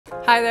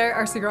Hi there,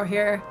 RC Girl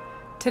here.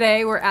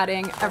 Today we're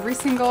adding every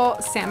single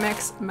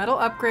SAMIX metal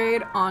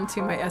upgrade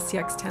onto my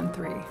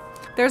SCX10.3.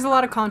 There's a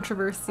lot of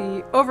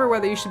controversy over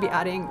whether you should be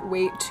adding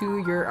weight to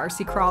your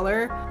RC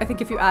crawler. I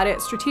think if you add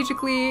it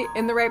strategically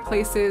in the right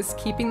places,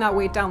 keeping that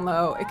weight down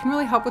low, it can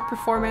really help with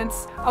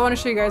performance. I want to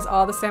show you guys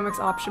all the SAMIX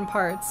option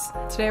parts.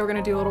 Today we're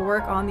going to do a little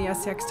work on the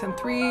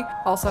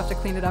SCX10.3. Also have to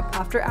clean it up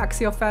after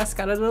Axial Fest,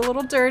 got it a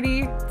little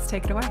dirty. Let's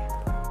take it away.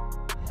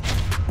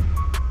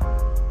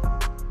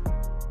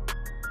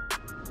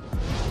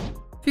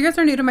 If you guys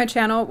are new to my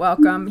channel,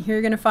 welcome. Here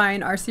you're going to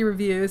find RC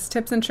reviews,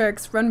 tips and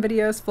tricks, run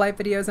videos, flight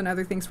videos, and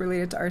other things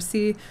related to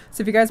RC.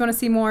 So if you guys want to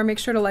see more, make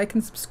sure to like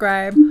and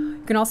subscribe.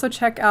 You can also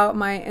check out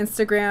my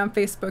Instagram,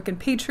 Facebook, and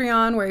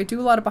Patreon, where I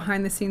do a lot of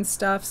behind the scenes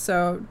stuff,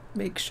 so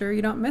make sure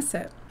you don't miss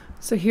it.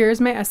 So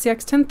here's my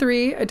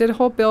SCX10.3. I did a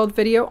whole build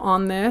video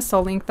on this.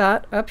 I'll link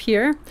that up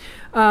here.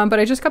 But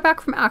I just got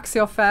back from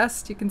Axial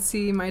Fest. You can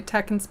see my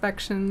tech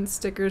inspection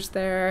stickers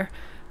there.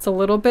 It's a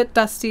little bit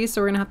dusty,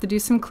 so we're going to have to do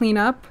some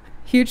cleanup.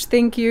 Huge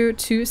thank you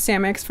to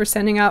SAMIX for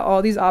sending out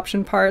all these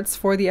option parts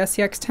for the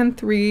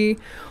SCX10.3.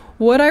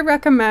 Would I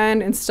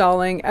recommend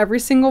installing every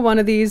single one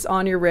of these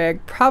on your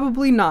rig?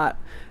 Probably not.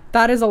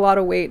 That is a lot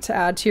of weight to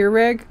add to your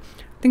rig.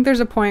 I think there's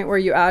a point where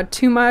you add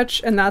too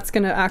much and that's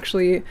going to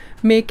actually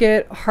make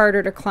it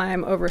harder to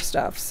climb over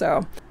stuff.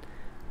 So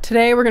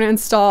today we're going to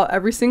install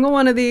every single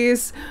one of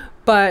these.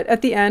 But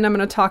at the end, I'm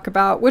going to talk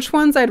about which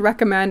ones I'd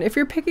recommend. If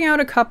you're picking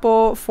out a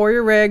couple for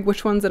your rig,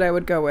 which ones that I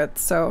would go with.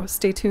 So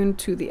stay tuned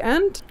to the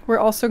end. We're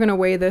also going to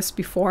weigh this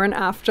before and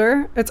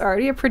after. It's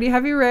already a pretty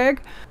heavy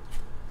rig.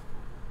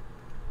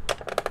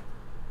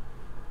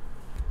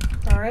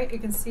 All right, you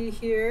can see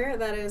here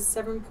that is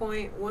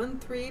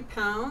 7.13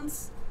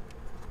 pounds,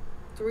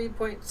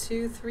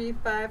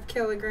 3.235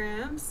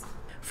 kilograms.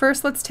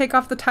 First, let's take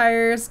off the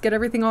tires, get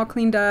everything all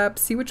cleaned up,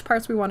 see which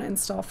parts we want to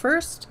install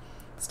first.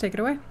 Let's take it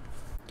away.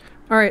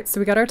 All right, so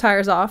we got our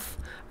tires off.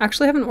 I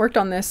actually haven't worked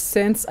on this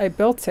since I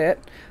built it.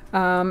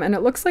 And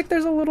it looks like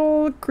there's a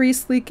little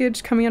grease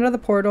leakage coming out of the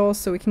portal,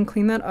 so we can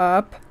clean that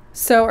up.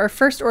 So our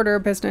first order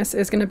of business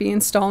is going to be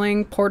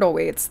installing portal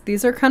weights.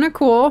 These are kind of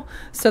cool.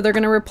 So they're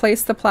going to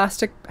replace the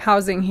plastic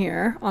housing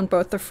here on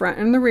both the front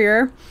and the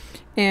rear.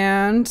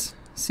 And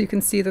so you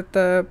can see that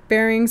the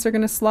bearings are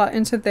going to slot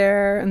into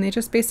there, and they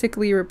just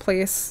basically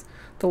replace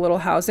the little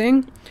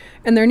housing.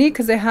 And they're neat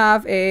because they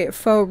have a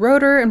faux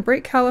rotor and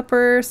brake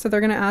caliper, so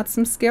they're going to add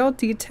some scale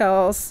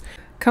details.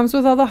 Comes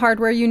with all the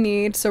hardware you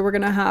need, so we're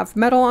going to have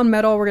metal on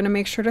metal. We're going to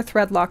make sure to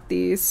thread lock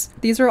these.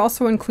 These are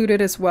also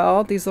included as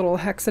well, these little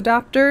hex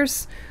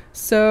adapters.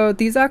 So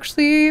these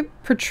actually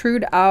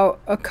protrude out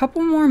a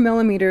couple more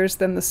millimeters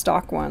than the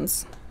stock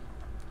ones. I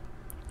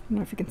don't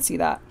know if you can see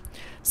that.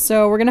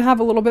 So we're going to have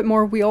a little bit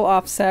more wheel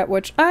offset,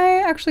 which I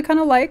actually kind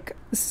of like.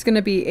 This is going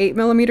to be 8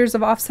 millimeters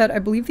of offset. I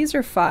believe these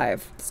are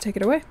 5. Let's take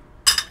it away.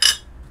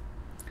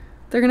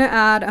 They're going to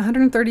add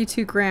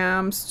 132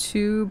 grams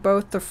to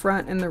both the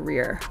front and the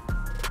rear.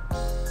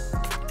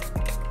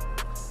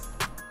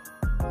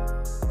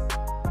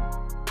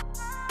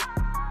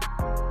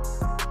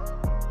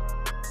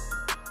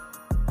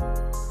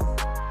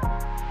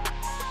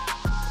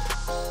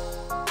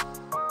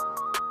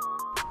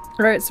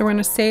 All right, so we're going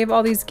to save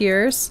all these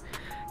gears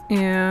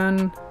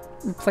and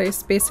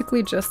replace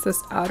basically just this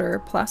outer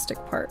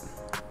plastic part.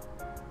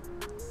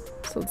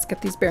 So let's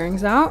get these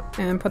bearings out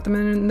and put them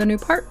in the new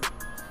part.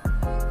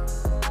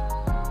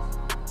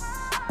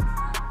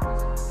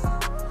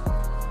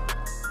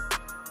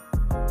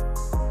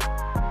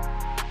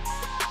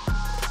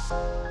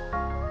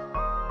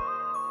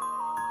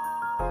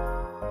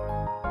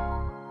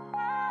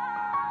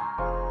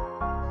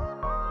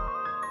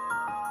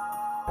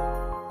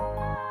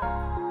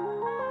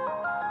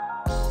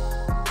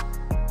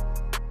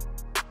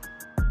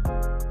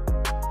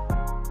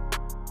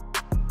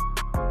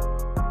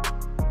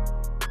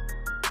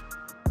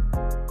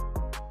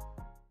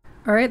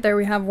 All right, there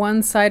we have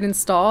one side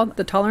installed.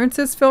 The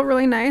tolerances feel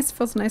really nice,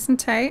 feels nice and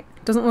tight.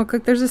 Doesn't look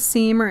like there's a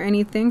seam or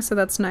anything, so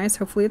that's nice.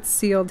 Hopefully it's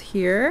sealed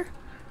here.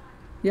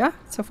 Yeah,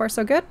 so far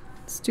so good.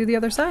 Let's do the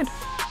other side.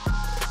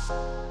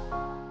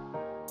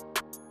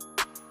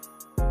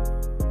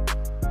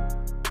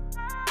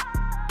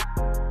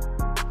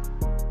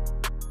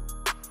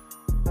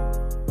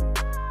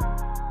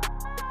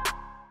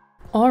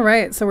 All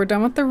right, so we're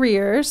done with the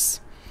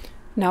rears.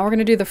 Now we're going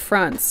to do the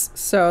fronts.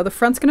 So the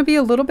front's going to be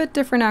a little bit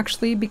different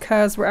actually,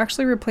 because we're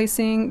actually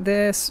replacing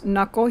this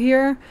knuckle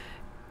here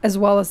as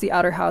well as the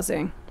outer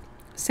housing.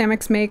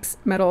 SAMIX makes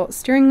metal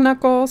steering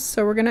knuckles,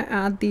 so we're going to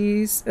add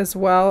these as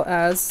well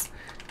as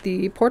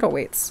the portal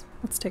weights.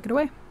 Let's take it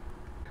away.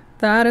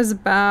 That is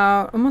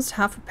about almost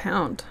half a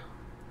pound.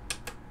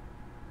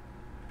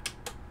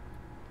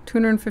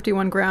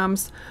 251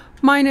 grams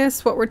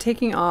minus what we're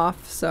taking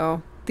off.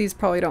 So these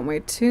probably don't weigh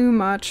too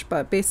much,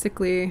 but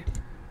basically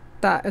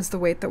that is the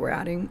weight that we're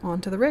adding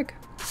onto the rig.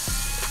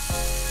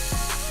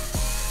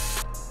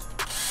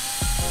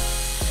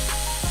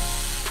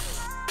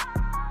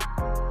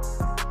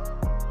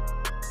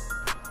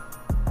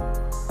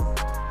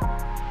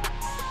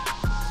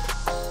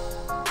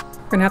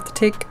 We're gonna have to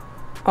take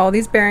all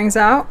these bearings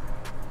out,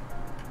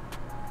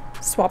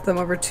 swap them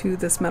over to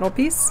this metal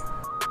piece.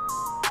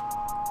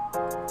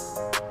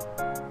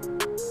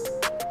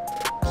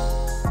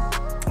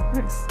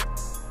 Nice.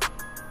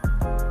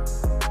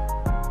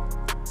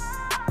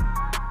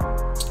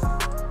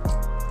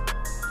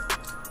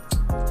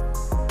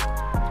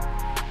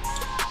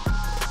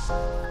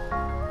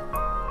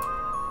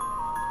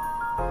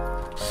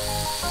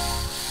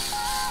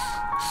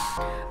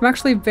 I'm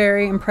actually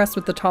very impressed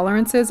with the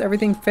tolerances.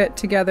 Everything fit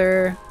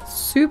together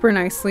super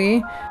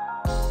nicely.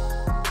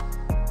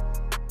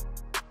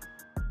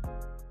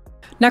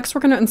 Next,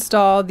 we're going to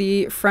install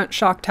the front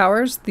shock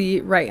towers, the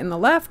right and the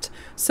left.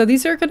 So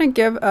these are going to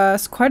give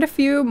us quite a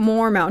few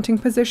more mounting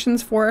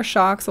positions for our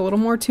shocks, a little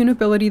more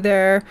tunability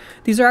there.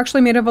 These are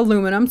actually made of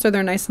aluminum, so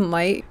they're nice and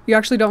light. You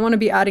actually don't want to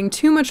be adding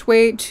too much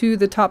weight to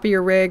the top of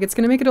your rig. It's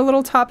going to make it a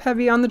little top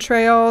heavy on the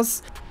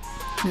trails.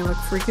 They look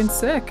freaking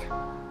sick.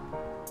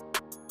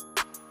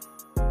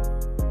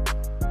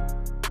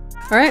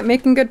 All right,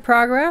 making good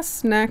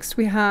progress. Next,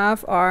 we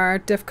have our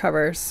diff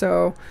covers.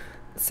 So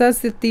it says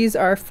that these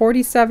are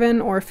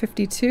 47 or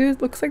 52.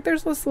 It looks like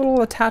there's this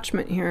little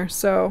attachment here.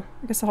 So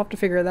I guess I'll have to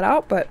figure that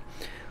out, but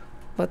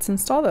let's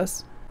install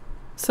this.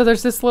 So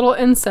there's this little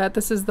inset.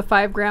 This is the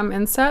 5-gram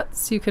inset.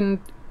 So you can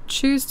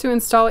choose to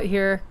install it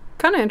here.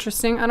 Kind of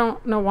interesting. I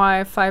don't know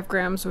why 5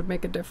 grams would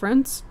make a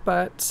difference,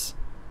 but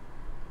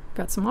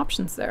got some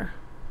options there.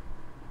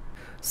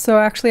 So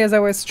actually, as I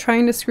was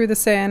trying to screw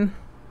this in,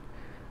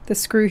 the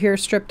screw here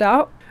stripped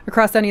out.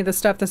 Across any of the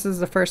stuff, this is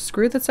the first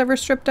screw that's ever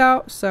stripped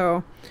out,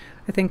 so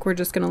I think we're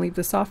just going to leave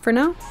this off for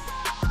now.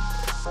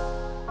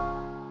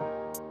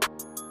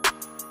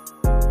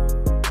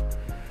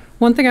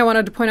 One thing I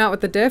wanted to point out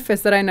with the diff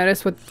is that I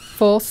noticed with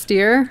full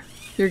steer,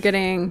 you're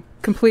getting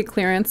complete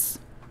clearance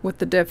with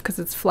the diff because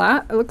it's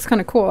flat. It looks kind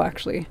of cool,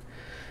 actually.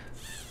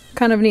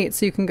 Kind of neat.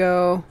 So you can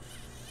go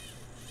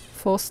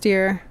full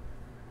steer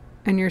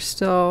and you're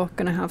still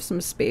going to have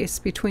some space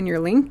between your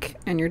link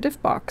and your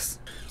diff box.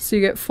 So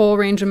you get full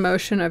range of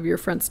motion of your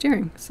front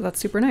steering. So that's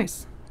super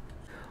nice.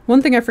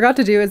 One thing I forgot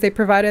to do is they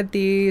provided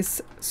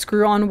these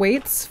screw-on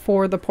weights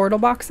for the portal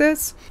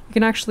boxes. You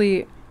can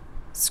actually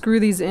screw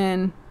these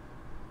in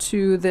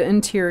to the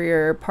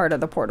interior part of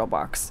the portal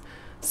box.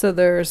 So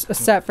there's a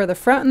set for the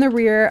front and the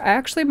rear. I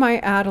actually might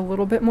add a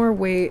little bit more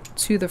weight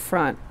to the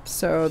front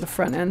so the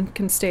front end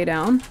can stay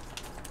down.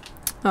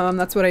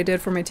 That's what I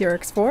did for my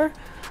TRX4.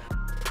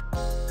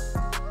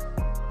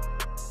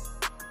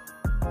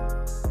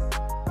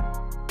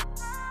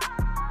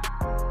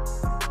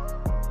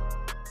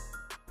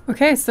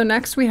 Okay, so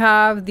next we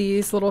have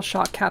these little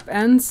shock cap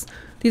ends.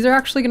 These are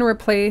actually going to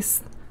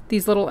replace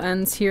these little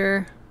ends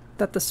here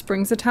that the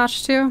spring's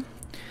attached to.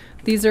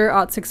 These are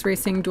OT6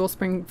 Racing dual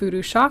spring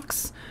Voodoo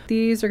shocks.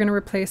 These are going to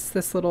replace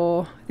this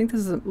little, I think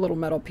this is a little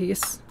metal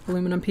piece,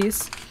 aluminum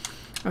piece.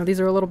 These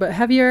are a little bit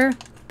heavier.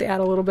 They add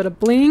a little bit of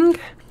bling.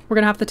 We're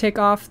going to have to take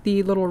off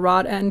the little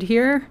rod end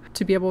here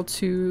to be able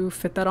to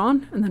fit that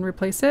on and then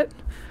replace it.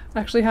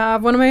 I actually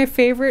have one of my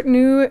favorite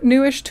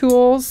newish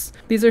tools.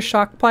 These are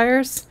shock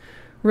pliers.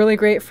 Really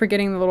great for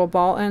getting the little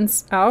ball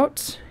ends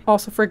out.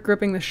 Also for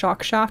gripping the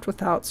shock shaft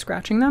without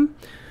scratching them.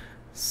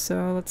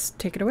 So let's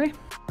take it away.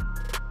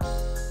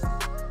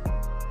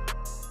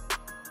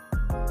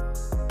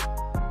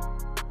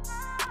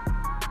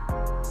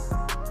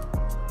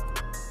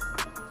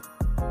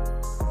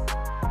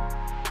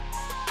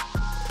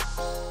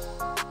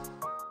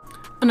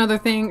 Another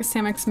thing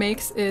SAMIX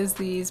makes is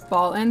these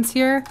ball ends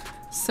here.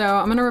 So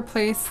I'm going to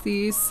replace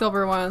these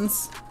silver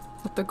ones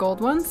with the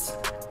gold ones.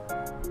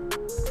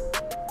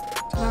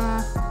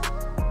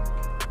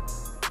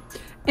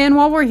 And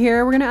while we're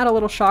here, we're going to add a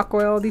little shock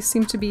oil. These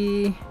seem to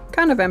be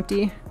kind of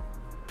empty.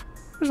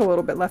 There's a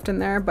little bit left in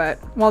there, but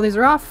while these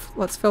are off,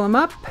 let's fill them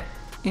up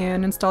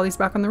and install these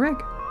back on the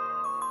rig.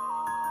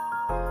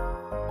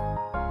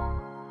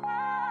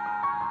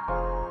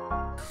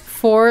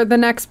 For the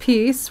next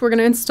piece, we're going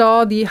to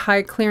install the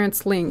high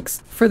clearance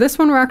links. For this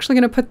one, we're actually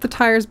going to put the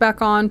tires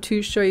back on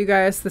to show you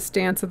guys the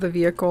stance of the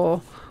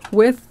vehicle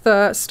with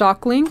the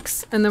stock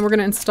links, and then we're going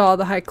to install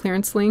the high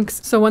clearance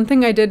links. So one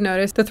thing I did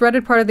notice, the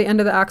threaded part of the end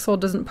of the axle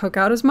doesn't poke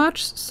out as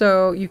much,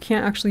 so you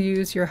can't actually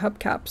use your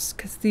hubcaps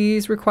because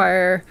these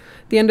require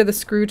the end of the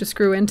screw to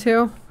screw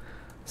into.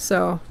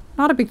 So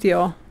not a big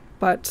deal,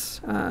 but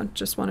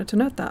just wanted to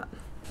note that.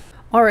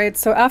 All right,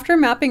 so after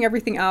mapping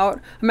everything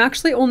out, I'm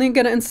actually only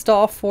going to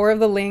install 4 of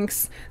the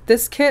links.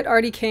 This kit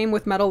already came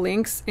with metal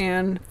links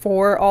and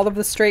for all of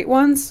the straight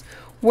ones.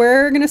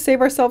 We're going to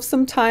save ourselves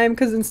some time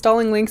because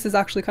installing links is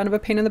actually kind of a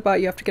pain in the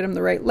butt. You have to get them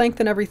the right length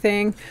and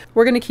everything.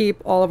 We're going to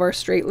keep all of our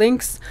straight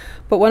links,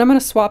 but what I'm going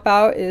to swap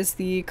out is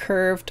the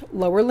curved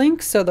lower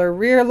links, so the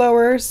rear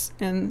lowers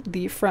and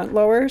the front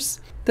lowers.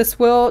 This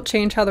will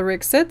change how the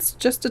rig sits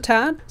just a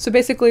tad. So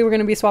basically we're going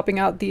to be swapping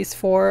out these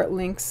 4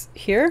 links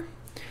here.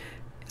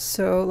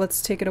 So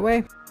let's take it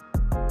away.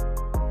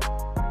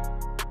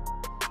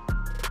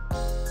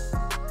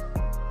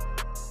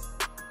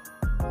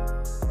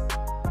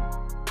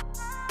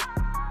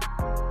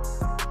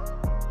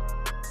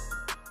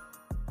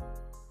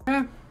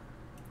 Okay,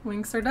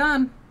 Links are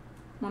done.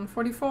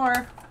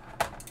 144.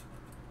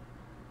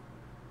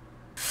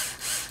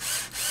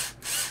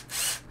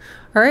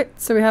 All right,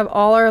 so we have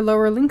all our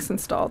lower links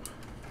installed.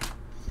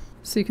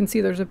 So you can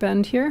see there's a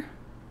bend here.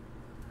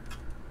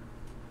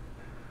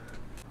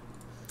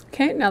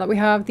 Okay, now that we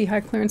have the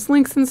high clearance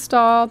links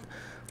installed,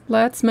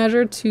 let's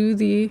measure to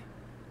the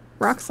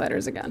rock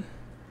sliders again.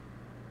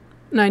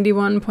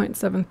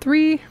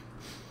 91.73.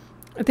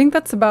 I think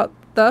that's about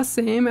the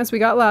same as we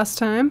got last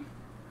time,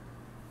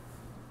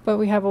 but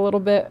we have a little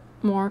bit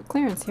more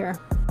clearance here.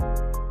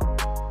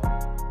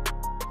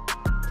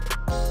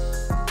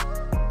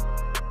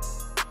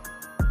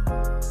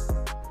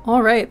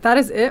 All right, that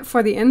is it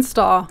for the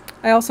install.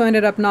 I also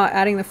ended up not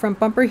adding the front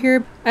bumper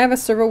here. I have a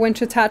servo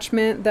winch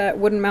attachment that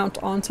wouldn't mount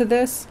onto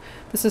this.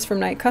 This is from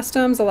Knight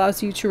Customs,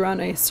 allows you to run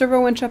a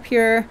servo winch up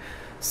here.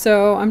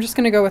 So I'm just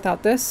gonna go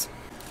without this.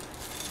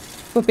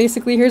 But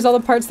basically, here's all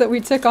the parts that we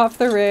took off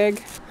the rig.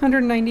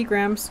 190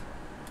 grams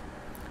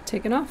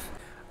taken off.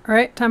 All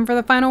right, time for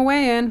the final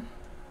weigh-in.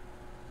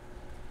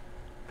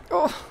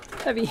 Oh,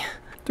 heavy.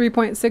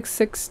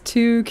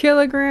 3.662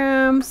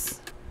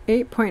 kilograms,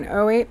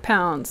 8.08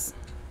 pounds.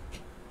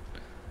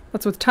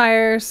 That's with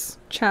tires,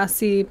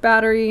 chassis,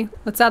 battery.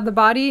 Let's add the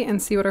body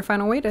and see what our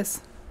final weight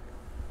is.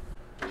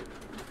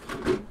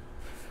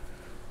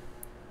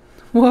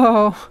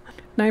 Whoa,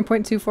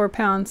 9.24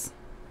 pounds.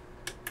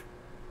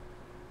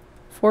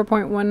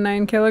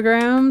 4.19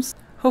 kilograms.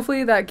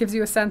 Hopefully that gives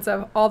you a sense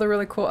of all the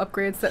really cool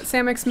upgrades that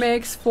SAMIX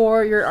makes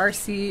for your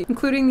RC,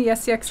 including the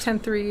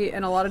SCX10.3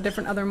 and a lot of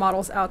different other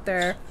models out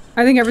there.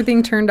 I think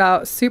everything turned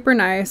out super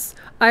nice.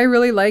 I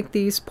really like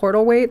these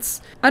portal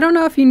weights. I don't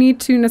know if you need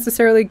to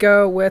necessarily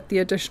go with the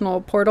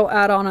additional portal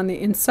add-on on the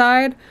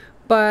inside,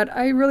 but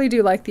I really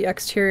do like the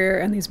exterior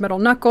and these metal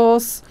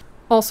knuckles.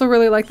 Also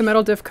really like the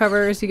metal diff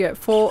covers. You get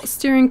full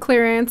steering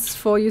clearance,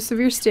 full use of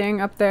your sting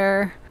up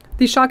there.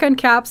 These shotgun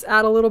caps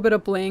add a little bit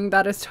of bling.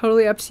 That is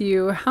totally up to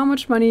you, how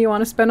much money you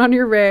want to spend on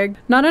your rig.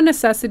 Not a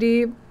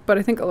necessity, but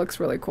I think it looks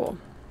really cool.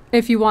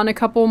 If you want a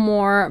couple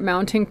more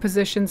mounting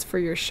positions for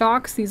your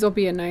shocks, these will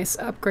be a nice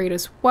upgrade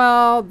as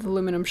well. The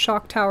aluminum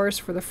shock towers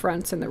for the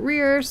fronts and the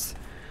rears.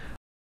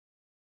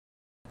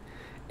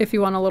 If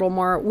you want a little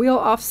more wheel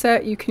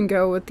offset, you can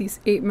go with these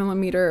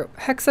 8mm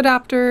hex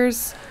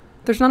adapters.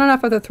 There's not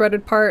enough of the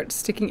threaded part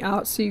sticking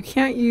out, so you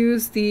can't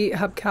use the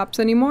hubcaps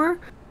anymore.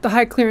 The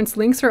high clearance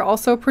links are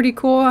also pretty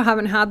cool. I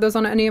haven't had those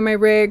on any of my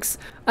rigs.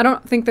 I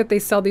don't think that they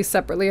sell these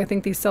separately. I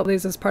think they sell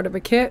these as part of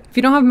a kit. If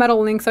you don't have metal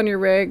links on your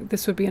rig,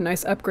 this would be a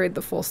nice upgrade,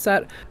 the full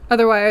set.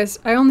 Otherwise,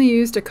 I only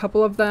used a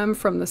couple of them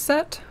from the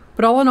set,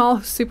 but all in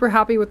all, super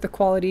happy with the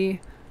quality.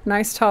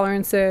 Nice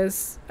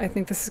tolerances. I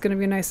think this is going to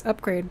be a nice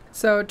upgrade.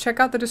 So check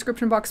out the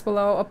description box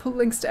below. I'll put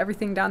links to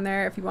everything down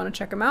there if you want to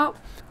check them out.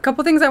 A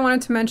couple things I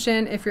wanted to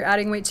mention if you're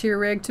adding weight to your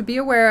rig to be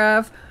aware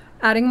of.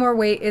 Adding more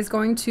weight is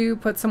going to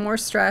put some more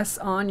stress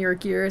on your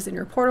gears and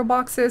your portal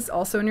boxes,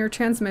 also in your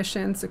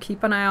transmission, so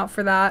keep an eye out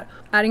for that.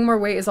 Adding more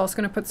weight is also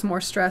going to put some more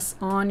stress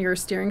on your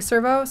steering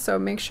servo, so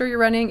make sure you're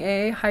running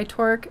a high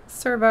torque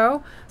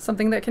servo,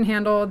 something that can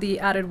handle the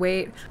added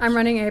weight. I'm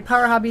running a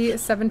Power Hobby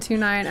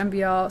 729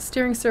 MBL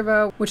steering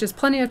servo, which is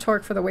plenty of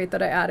torque for the weight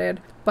that I added,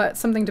 but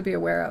something to be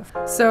aware of.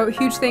 So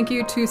huge thank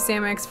you to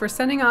SAMIX for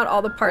sending out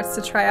all the parts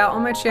to try out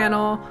on my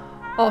channel.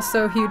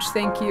 Also, huge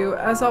thank you,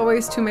 as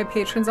always, to my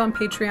patrons on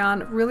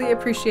Patreon. Really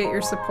appreciate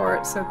your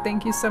support, so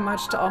thank you so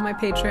much to all my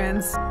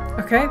patrons.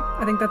 Okay,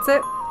 I think that's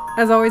it.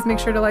 As always, make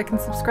sure to like and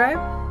subscribe,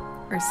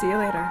 or see you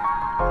later.